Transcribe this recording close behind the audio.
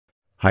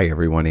Hi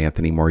everyone,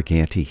 Anthony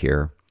Morganti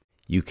here.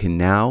 You can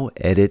now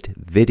edit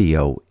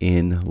video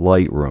in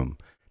Lightroom.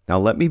 Now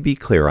let me be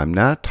clear, I'm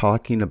not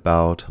talking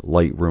about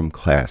Lightroom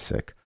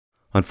Classic.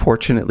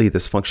 Unfortunately,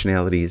 this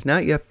functionality is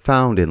not yet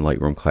found in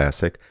Lightroom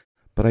Classic,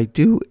 but I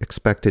do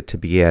expect it to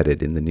be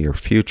added in the near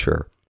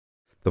future.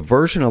 The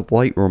version of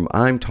Lightroom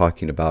I'm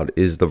talking about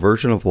is the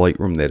version of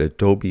Lightroom that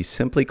Adobe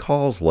simply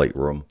calls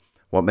Lightroom,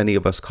 what many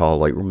of us call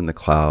Lightroom in the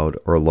Cloud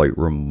or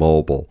Lightroom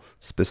Mobile,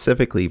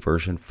 specifically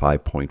version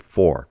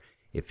 5.4.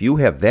 If you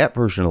have that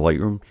version of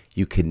Lightroom,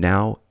 you can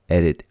now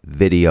edit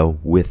video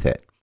with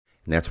it.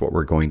 And that's what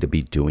we're going to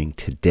be doing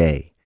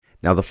today.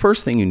 Now, the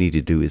first thing you need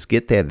to do is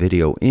get that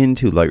video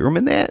into Lightroom,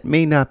 and that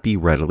may not be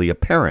readily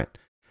apparent.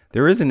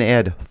 There is an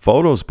Add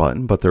Photos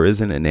button, but there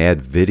isn't an Add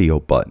Video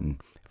button.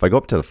 If I go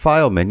up to the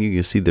File menu,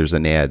 you see there's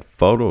an Add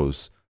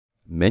Photos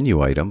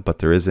menu item, but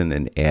there isn't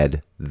an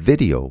Add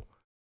Video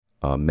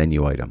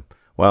menu item.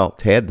 Well,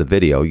 to add the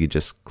video, you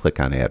just click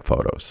on Add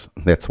Photos.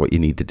 That's what you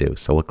need to do.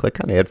 So we'll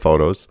click on Add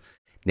Photos.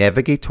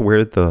 Navigate to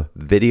where the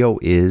video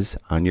is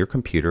on your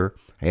computer.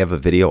 I have a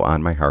video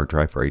on my hard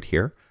drive right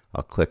here.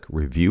 I'll click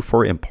Review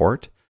for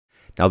Import.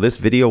 Now this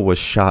video was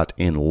shot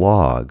in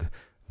log.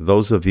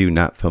 Those of you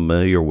not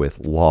familiar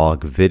with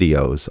log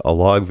videos, a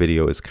log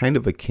video is kind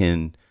of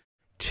akin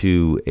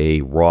to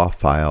a raw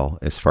file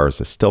as far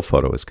as a still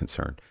photo is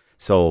concerned.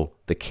 So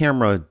the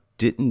camera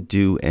didn't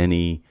do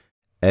any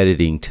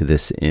editing to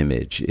this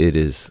image. It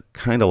is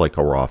kind of like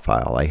a raw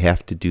file. I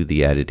have to do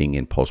the editing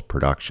in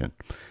post-production.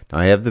 Now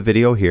I have the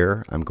video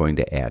here. I'm going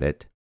to add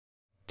it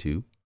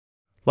to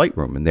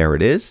Lightroom, and there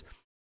it is.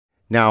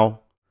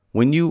 Now,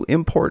 when you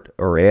import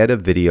or add a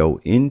video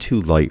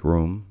into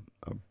Lightroom,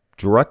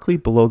 directly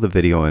below the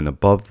video and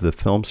above the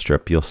film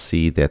strip, you'll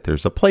see that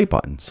there's a play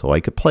button. So I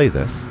could play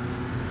this.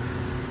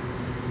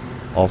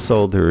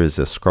 Also, there is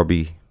a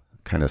scrubby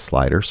kind of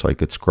slider, so I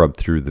could scrub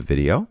through the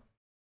video.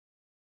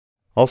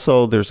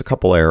 Also, there's a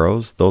couple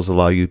arrows. Those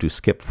allow you to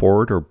skip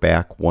forward or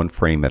back one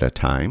frame at a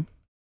time.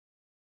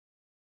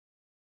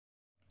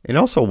 And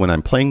also, when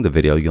I'm playing the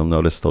video, you'll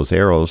notice those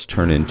arrows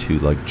turn into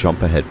like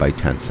jump ahead by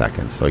 10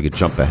 seconds. So I could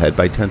jump ahead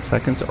by 10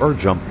 seconds or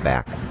jump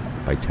back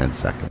by 10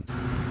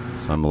 seconds.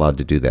 So I'm allowed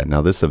to do that.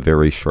 Now, this is a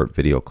very short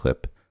video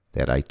clip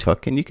that I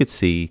took, and you could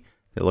see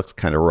it looks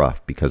kind of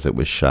rough because it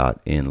was shot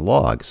in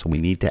log. So we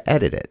need to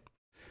edit it.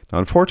 Now,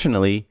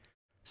 unfortunately,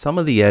 some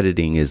of the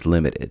editing is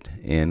limited,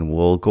 and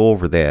we'll go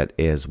over that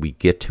as we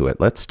get to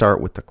it. Let's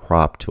start with the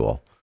crop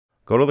tool.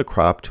 Go to the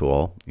crop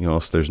tool. You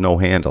notice there's no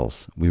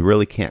handles. We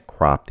really can't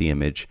crop the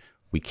image.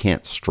 We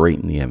can't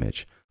straighten the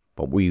image.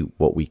 But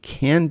what we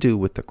can do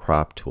with the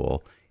crop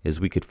tool is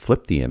we could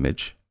flip the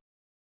image.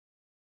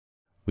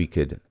 We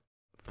could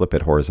flip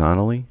it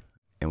horizontally,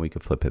 and we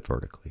could flip it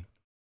vertically.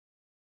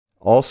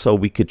 Also,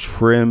 we could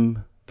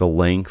trim the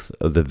length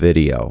of the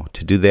video.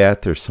 To do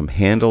that, there's some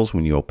handles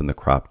when you open the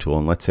crop tool.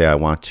 And let's say I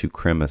want to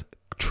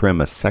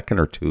trim a second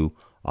or two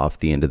off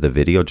the end of the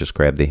video. Just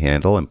grab the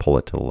handle and pull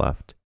it to the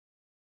left.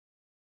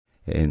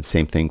 And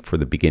same thing for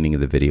the beginning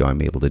of the video,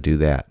 I'm able to do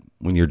that.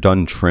 When you're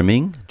done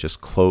trimming, just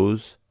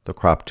close the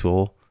crop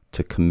tool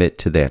to commit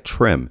to that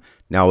trim.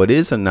 Now, it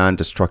is a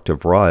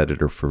non-destructive raw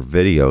editor for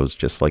videos,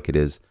 just like it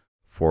is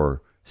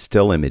for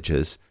still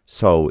images.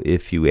 So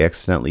if you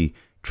accidentally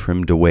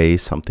trimmed away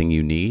something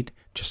you need,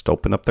 just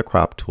open up the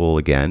crop tool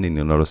again, and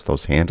you'll notice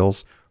those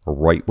handles are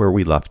right where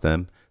we left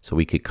them, so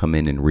we could come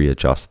in and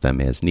readjust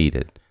them as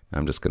needed.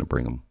 I'm just going to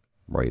bring them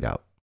right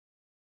out.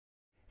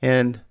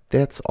 And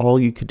that's all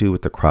you could do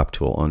with the crop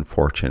tool,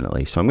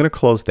 unfortunately. So I'm going to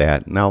close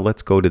that. Now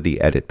let's go to the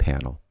edit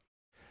panel.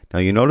 Now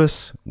you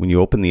notice when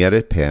you open the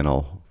edit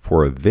panel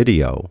for a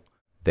video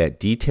that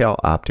detail,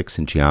 optics,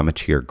 and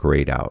geometry are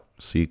grayed out.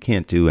 So you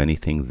can't do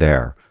anything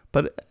there,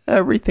 but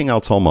everything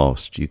else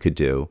almost you could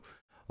do.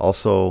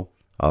 Also,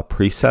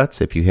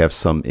 presets, if you have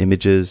some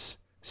images,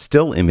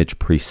 still image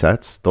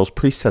presets, those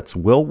presets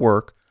will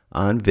work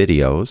on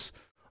videos.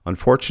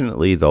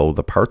 Unfortunately, though,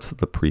 the parts of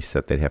the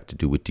preset that have to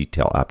do with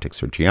detail,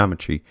 optics, or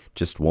geometry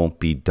just won't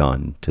be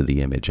done to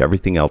the image.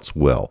 Everything else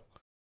will.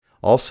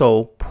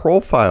 Also,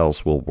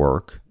 profiles will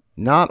work.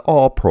 Not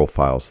all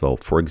profiles, though.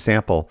 For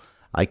example,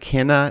 I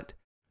cannot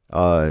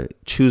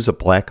choose a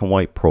black and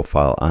white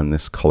profile on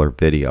this color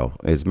video.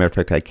 As a matter of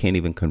fact, I can't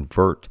even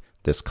convert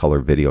this color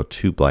video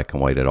to black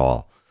and white at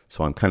all.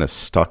 So I'm kind of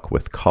stuck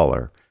with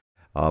color.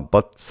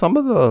 But some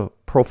of the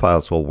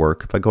profiles will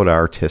work. If I go to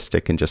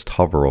artistic and just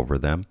hover over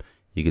them,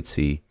 you can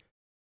see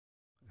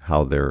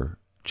how they're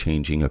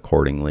changing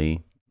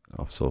accordingly.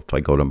 So if I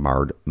go to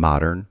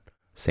modern,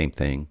 same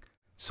thing.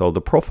 So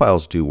the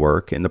profiles do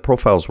work, and the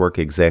profiles work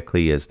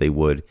exactly as they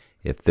would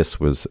if this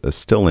was a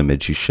still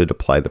image. You should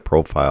apply the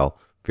profile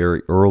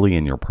very early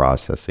in your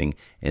processing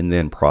and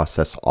then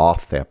process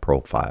off that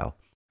profile.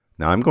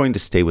 Now I'm going to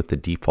stay with the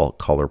default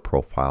color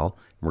profile.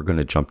 We're going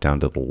to jump down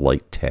to the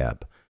light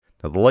tab.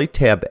 Now the light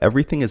tab,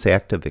 everything is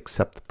active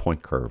except the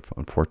point curve.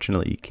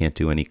 Unfortunately, you can't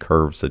do any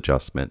curves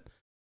adjustment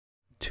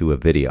to a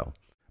video.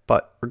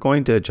 But we're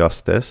going to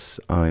adjust this.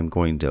 I'm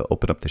going to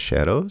open up the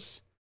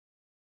shadows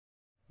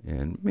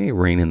and may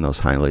rein in those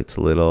highlights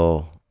a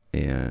little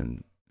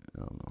and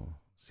don't know.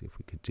 See if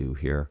we could do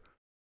here.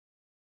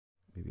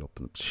 Maybe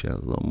open up the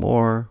shadows a little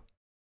more.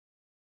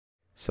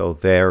 So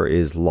there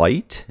is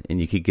light, and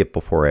you could get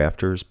before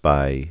afters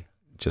by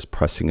just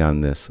pressing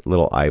on this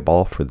little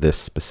eyeball for this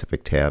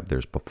specific tab.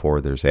 There's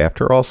before, there's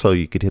after. Also,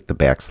 you could hit the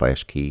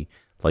backslash key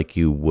like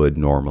you would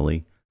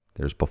normally.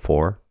 There's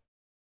before,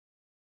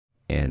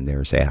 and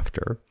there's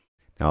after.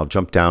 Now I'll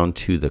jump down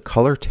to the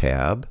color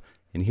tab,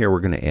 and here we're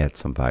going to add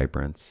some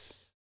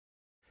vibrance.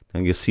 Now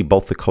you'll see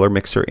both the color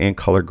mixer and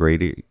color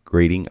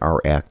grading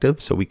are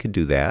active, so we could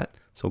do that.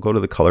 So we'll go to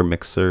the color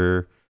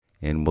mixer,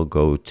 and we'll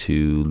go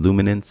to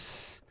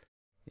luminance,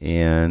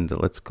 and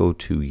let's go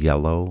to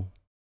yellow,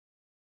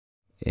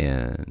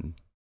 and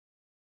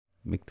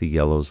make the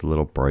yellows a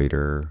little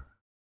brighter.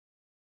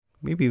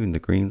 Maybe even the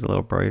green's a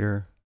little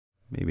brighter.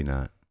 Maybe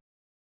not.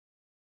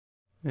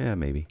 Yeah,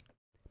 maybe.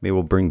 Maybe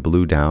we'll bring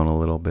blue down a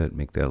little bit,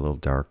 make that a little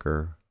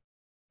darker.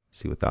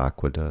 See what the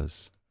aqua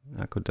does.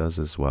 Aqua does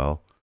as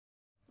well.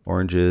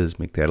 Oranges,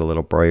 make that a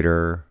little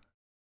brighter.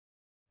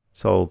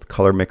 So the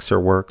color mixer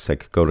works. I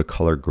could go to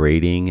color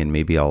grading, and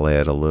maybe I'll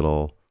add a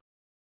little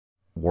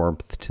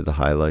warmth to the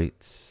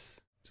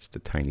highlights. Just a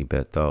tiny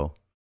bit though.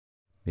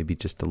 Maybe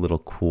just a little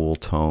cool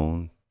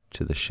tone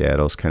to the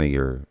shadows, kind of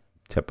your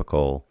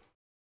typical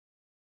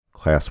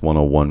class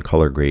 101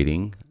 color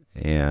grading.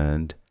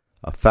 And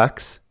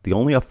effects, the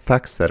only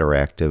effects that are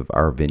active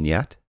are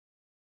vignette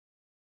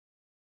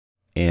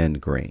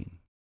and grain.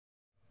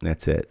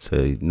 That's it.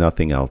 So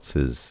nothing else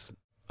is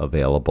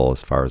available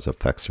as far as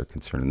effects are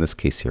concerned. In this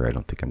case here, I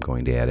don't think I'm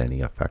going to add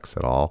any effects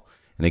at all.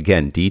 And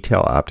again,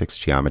 detail, optics,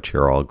 geometry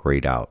are all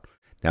grayed out.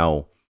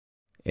 Now,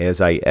 as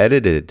I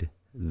edited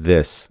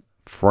this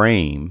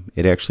frame,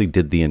 it actually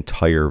did the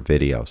entire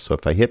video. So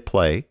if I hit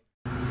play,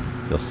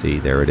 you'll see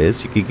there it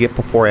is. You can get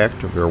before,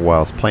 after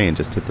while it's playing.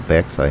 Just hit the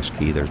backslash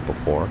key. There's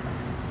before,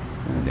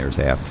 and there's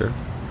after.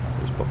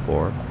 There's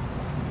before,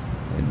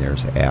 and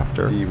there's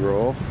after.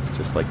 B-roll.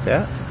 Just like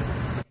that.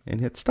 And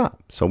hit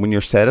stop. So when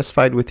you're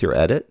satisfied with your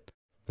edit,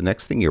 the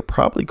next thing you're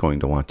probably going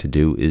to want to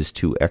do is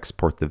to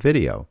export the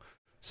video.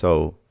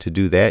 So to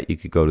do that, you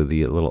could go to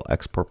the little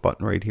export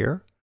button right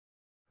here,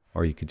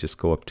 or you could just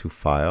go up to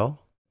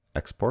File,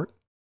 Export.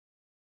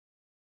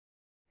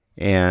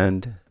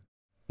 And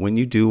when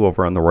you do,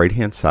 over on the right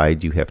hand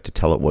side, you have to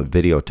tell it what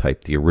video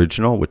type. The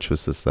original, which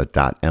was this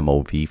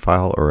 .mov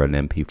file or an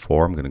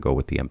MP4. I'm going to go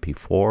with the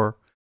MP4.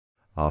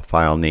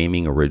 File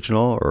naming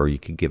original, or you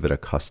could give it a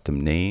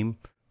custom name,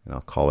 and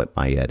I'll call it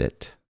My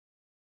Edit.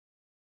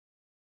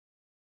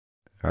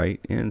 All right,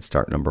 and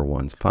start number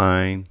 1's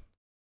fine.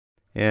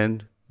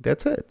 And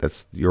that's it.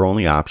 That's your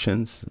only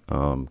options.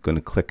 I'm going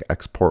to click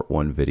Export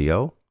One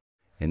Video,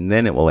 and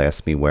then it will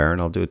ask me where, and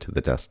I'll do it to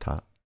the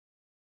desktop.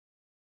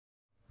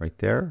 Right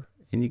there.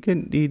 And you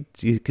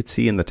could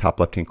see in the top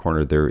left-hand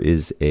corner there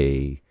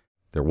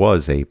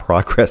was a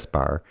progress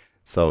bar,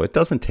 so it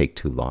doesn't take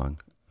too long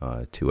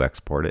to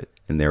export it.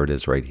 And there it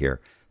is right here.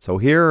 So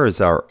here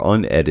is our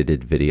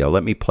unedited video.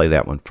 Let me play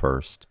that one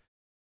first.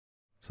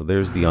 So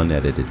there's the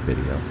unedited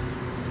video.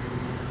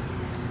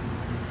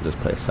 Just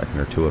play a second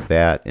or two of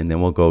that, and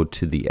then we'll go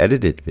to the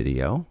edited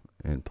video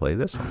and play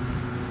this one.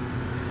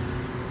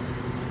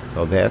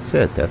 So that's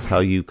it. That's how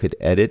you could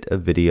edit a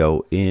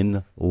video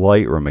in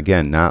Lightroom.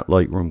 Again, not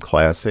Lightroom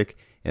Classic.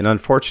 And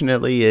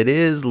unfortunately, it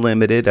is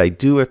limited. I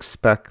do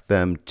expect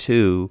them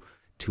to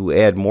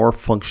add more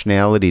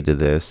functionality to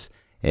this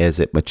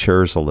as it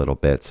matures a little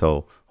bit.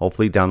 So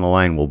hopefully down the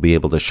line, we'll be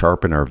able to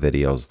sharpen our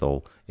videos.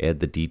 They'll add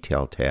the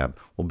detail tab.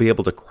 We'll be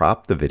able to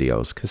crop the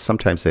videos, because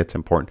sometimes that's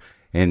important.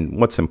 And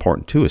what's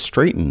important too is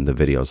straighten the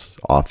videos.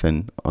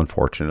 Often,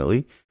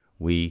 unfortunately,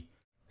 we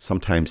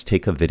sometimes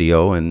take a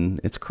video and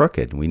it's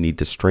crooked. We need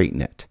to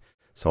straighten it.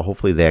 So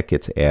hopefully that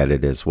gets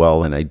added as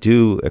well. And I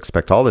do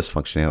expect all this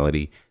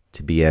functionality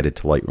to be added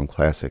to Lightroom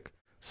Classic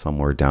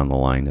somewhere down the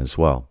line as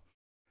well.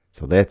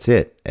 So that's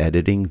it,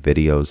 editing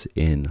videos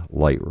in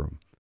Lightroom.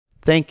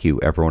 Thank you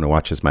everyone who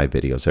watches my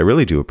videos. I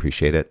really do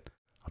appreciate it.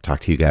 I'll talk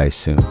to you guys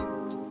soon.